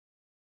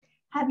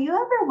Have you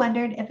ever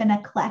wondered if an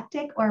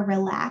eclectic or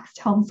relaxed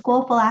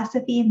homeschool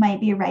philosophy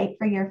might be right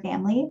for your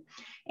family?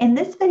 In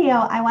this video,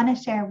 I want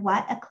to share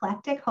what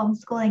eclectic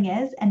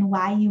homeschooling is and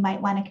why you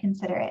might want to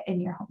consider it in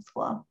your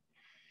homeschool.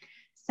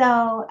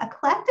 So,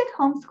 eclectic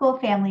homeschool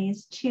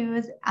families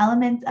choose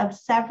elements of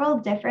several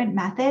different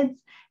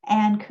methods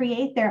and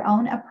create their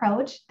own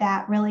approach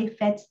that really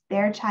fits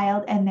their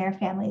child and their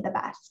family the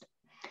best.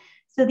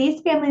 So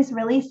these families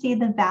really see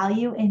the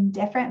value in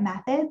different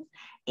methods,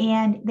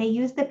 and they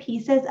use the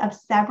pieces of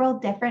several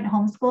different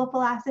homeschool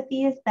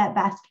philosophies that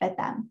best fit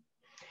them.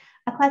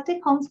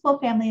 Eclectic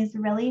homeschool families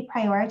really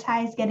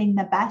prioritize getting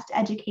the best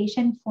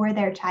education for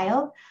their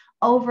child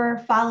over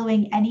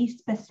following any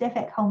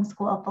specific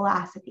homeschool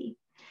philosophy.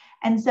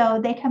 And so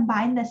they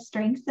combine the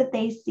strengths that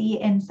they see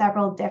in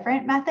several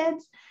different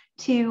methods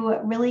to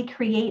really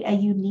create a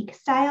unique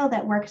style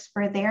that works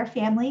for their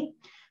family,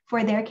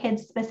 for their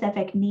kids'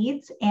 specific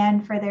needs,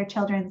 and for their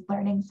children's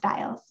learning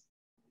styles.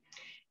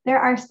 There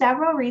are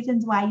several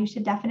reasons why you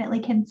should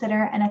definitely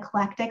consider an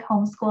eclectic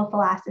homeschool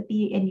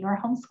philosophy in your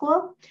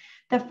homeschool.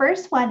 The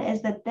first one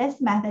is that this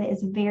method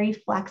is very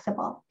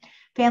flexible.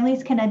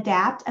 Families can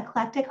adapt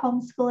eclectic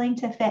homeschooling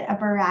to fit a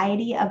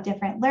variety of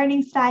different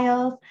learning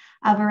styles,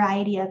 a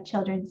variety of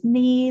children's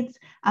needs,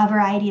 a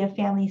variety of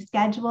family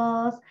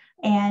schedules,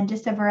 and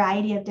just a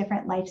variety of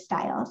different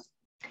lifestyles.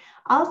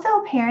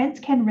 Also, parents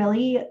can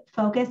really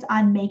focus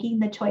on making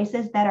the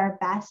choices that are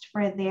best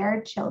for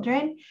their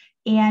children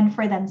and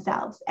for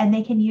themselves. And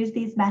they can use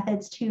these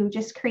methods to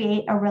just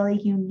create a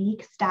really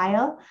unique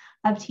style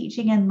of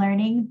teaching and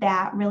learning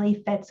that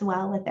really fits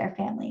well with their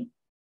family.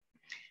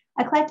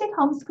 Eclectic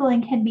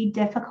homeschooling can be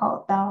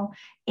difficult though,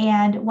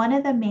 and one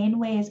of the main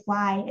ways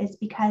why is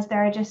because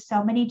there are just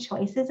so many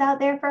choices out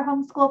there for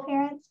homeschool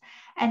parents,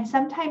 and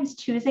sometimes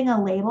choosing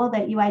a label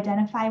that you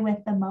identify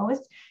with the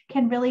most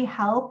can really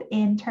help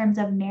in terms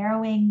of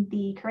narrowing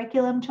the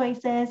curriculum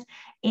choices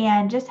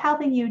and just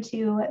helping you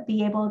to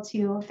be able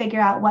to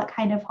figure out what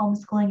kind of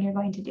homeschooling you're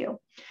going to do.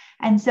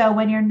 And so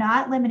when you're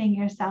not limiting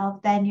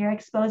yourself, then you're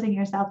exposing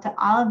yourself to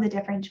all of the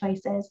different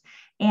choices.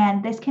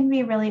 And this can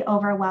be really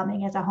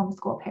overwhelming as a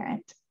homeschool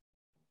parent.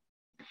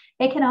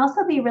 It can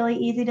also be really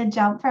easy to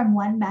jump from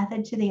one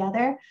method to the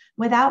other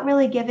without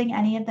really giving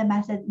any of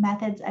the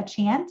methods a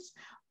chance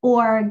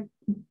or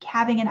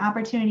having an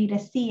opportunity to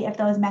see if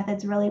those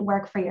methods really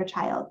work for your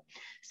child.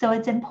 So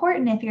it's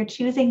important if you're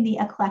choosing the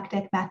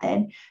eclectic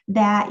method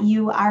that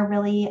you are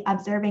really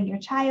observing your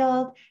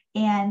child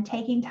and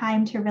taking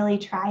time to really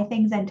try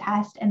things and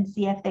test and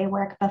see if they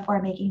work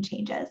before making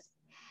changes.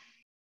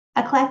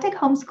 Eclectic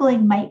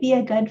homeschooling might be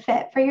a good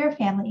fit for your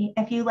family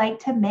if you like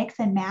to mix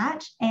and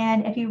match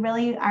and if you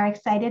really are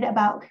excited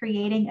about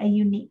creating a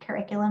unique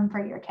curriculum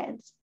for your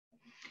kids.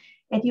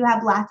 If you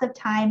have lots of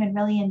time and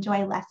really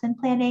enjoy lesson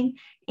planning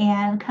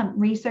and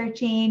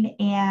researching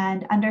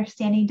and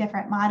understanding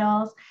different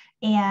models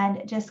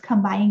and just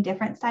combining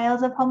different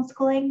styles of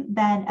homeschooling,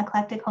 then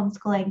eclectic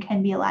homeschooling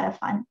can be a lot of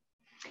fun.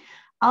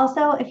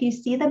 Also, if you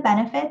see the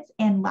benefits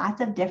in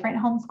lots of different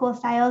homeschool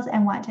styles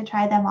and want to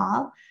try them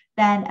all,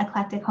 then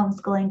eclectic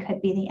homeschooling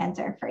could be the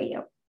answer for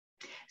you.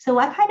 So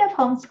what kind of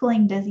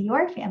homeschooling does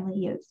your family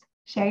use?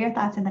 Share your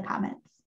thoughts in the comments.